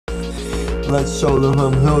Let's show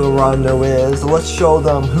them who the Rhino is. Let's show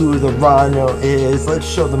them who the Rhino is. Let's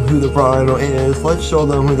show them who the Rhino is. Let's show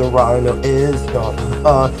them who the Rhino is, y'all.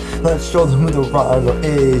 Let's show them who the Rhino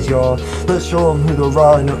is, y'all. Let's show them who the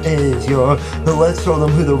Rhino is, y'all. Let's show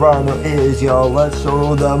them who the Rhino is, y'all. Let's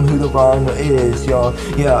show them who the Rhino is, y'all.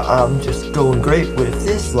 Yeah, I'm just going great with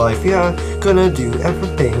this life, yeah. Gonna do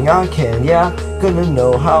everything I can, yeah. Gonna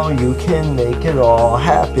know how you can make it all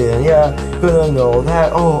happen, yeah. Gonna know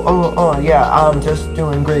that, yeah. I'm just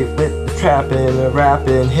doing great with the trapping,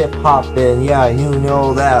 rapping, hip-hopping, yeah. You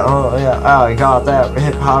know that, yeah. I got that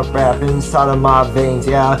hip-hop rap inside of my veins,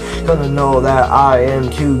 yeah. Gonna know that I am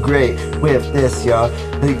too great with this, yeah.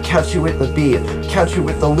 Catch you with the beat, catch you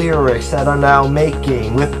with the lyrics that I'm now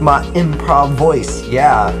making with my improv voice,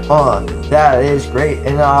 yeah. That is great,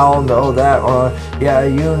 and I all know that, yeah,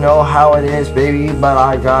 you know how it is, baby, but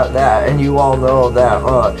I got that, and you all know that,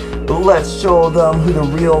 let's show them who the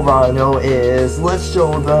real Rhino is. Let's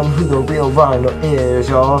show them who the real Rhino is,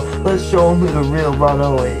 y'all. Let's show them who the real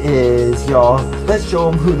Rhino is, y'all. Let's show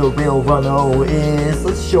them who the real Rhino is.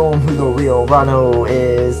 Let's show them who the real Rhino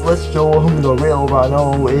is. Let's show them who the real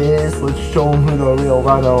Rhino is. Let's show them who the real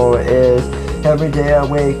Rhino is. Every day I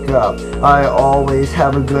wake up, I always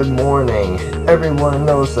have a good morning. Everyone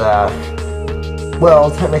knows that.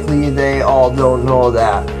 Well, technically they all don't know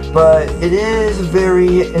that, but it is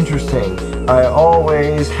very interesting. I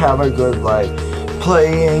always have a good life.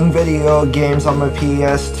 Playing video games on my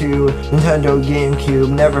PS2, Nintendo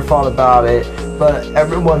GameCube, never thought about it, but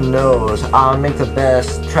everyone knows I make the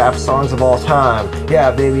best trap songs of all time.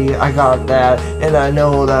 Yeah, baby, I got that, and I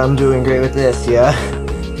know that I'm doing great with this, yeah.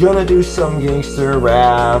 Gonna do some gangster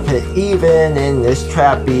rap, even in this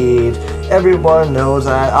trap beat. Everyone knows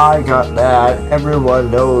that I got that. Everyone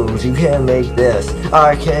knows you can make this.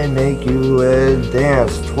 I can make you a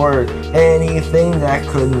dance, twerk, anything that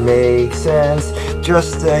could make sense,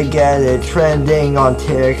 just to get it trending on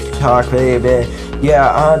TikTok, baby. Yeah,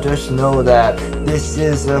 I just know that this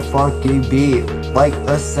is a funky beat, like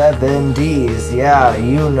the 70s, yeah,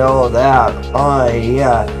 you know that,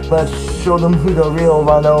 yeah. Let's show them who the real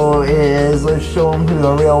Rhino is. Let's show them who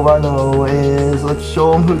the real Rhino is. Let's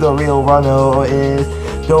show them who the real Rhino is.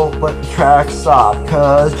 Don't let the track stop,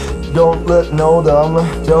 cause don't know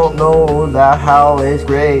that how it's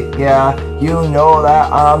great, yeah. You know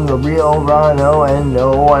that I'm the real Rhino and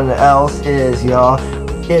no one else is, y'all.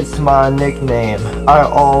 It's my nickname, I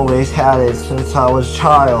always had it since I was a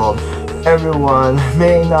child. Everyone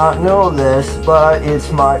may not know this, but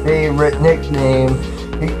it's my favorite nickname.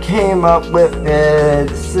 It came up with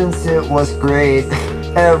it since it was great.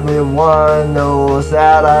 Everyone knows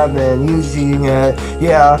that I've been using it,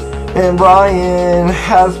 yeah. And Ryan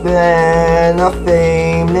has been a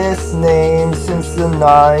famous name since the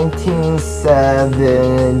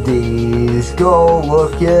 1970s. Go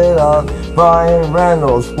look it up. Ryan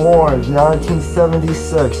Reynolds, born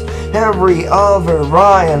 1976. Every other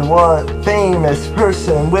Ryan was famous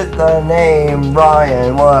person with the name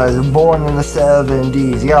Ryan was born in the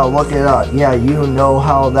 70s. Yeah, look it up. Yeah, you know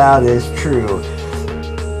how that is true.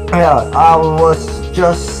 Yeah, I was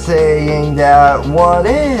just saying that what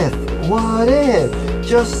if,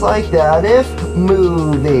 just like that if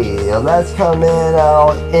movie that's coming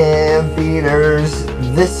out in theaters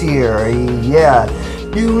this year, yeah.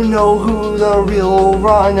 You know who the real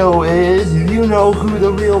Rhino is. You know who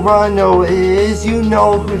the real Rhino is. You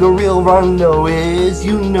know who the real Rhino is.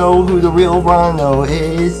 You know who the real Rhino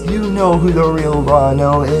is. You know who the real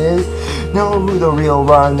Rhino is. Know who the real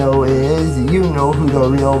Rhino is. You know who the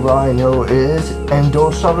real Rhino is. And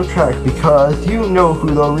don't stop the track because you know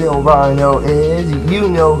who the real Rhino is. You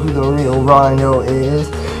know who the real Rhino is.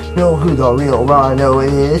 Know who the real Rhino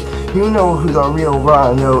is. You know who the real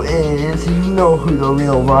Rhino is. You know who the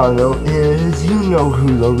real Rhino is. You know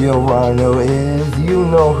who the real Rhino is. You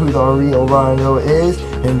know who the real Rhino is.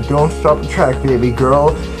 And don't stop the track, baby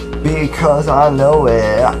girl, because I know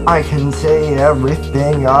it. I can say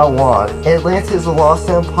everything I want. Atlantis: The Lost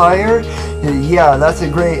Empire? Yeah, that's a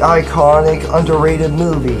great, iconic, underrated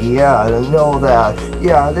movie. Yeah, I know that.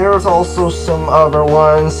 Yeah, there's also some other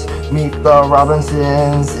ones. Meet the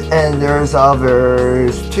Robinsons, and there's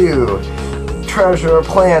others too. Treasure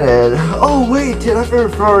Planet. Oh wait, did I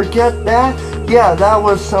forget that? Yeah, that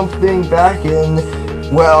was something back in,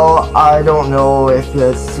 well, I don't know if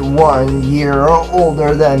it's 1 year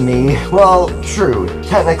older than me. Well, true.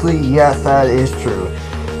 Technically, yes, that is true.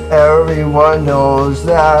 Everyone knows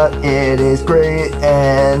that it is great,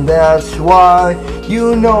 and that's why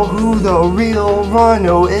you know who the real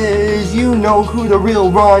Rhino is. You know who the real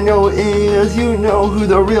Rhino is. You know who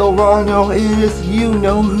the real Rhino is. You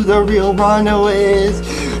know who the real Rhino is.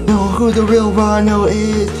 Know who the real Rhino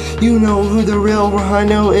is. You know who the real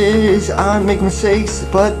Rhino is. I make mistakes,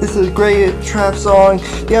 but this is a great trap song.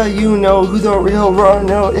 Yeah, you know who the real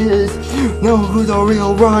Rhino is. Know who the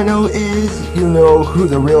real Rhino is. You know who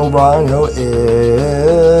the real Rhino is.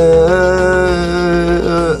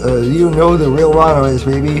 You know the real Rhino is,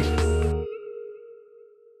 baby.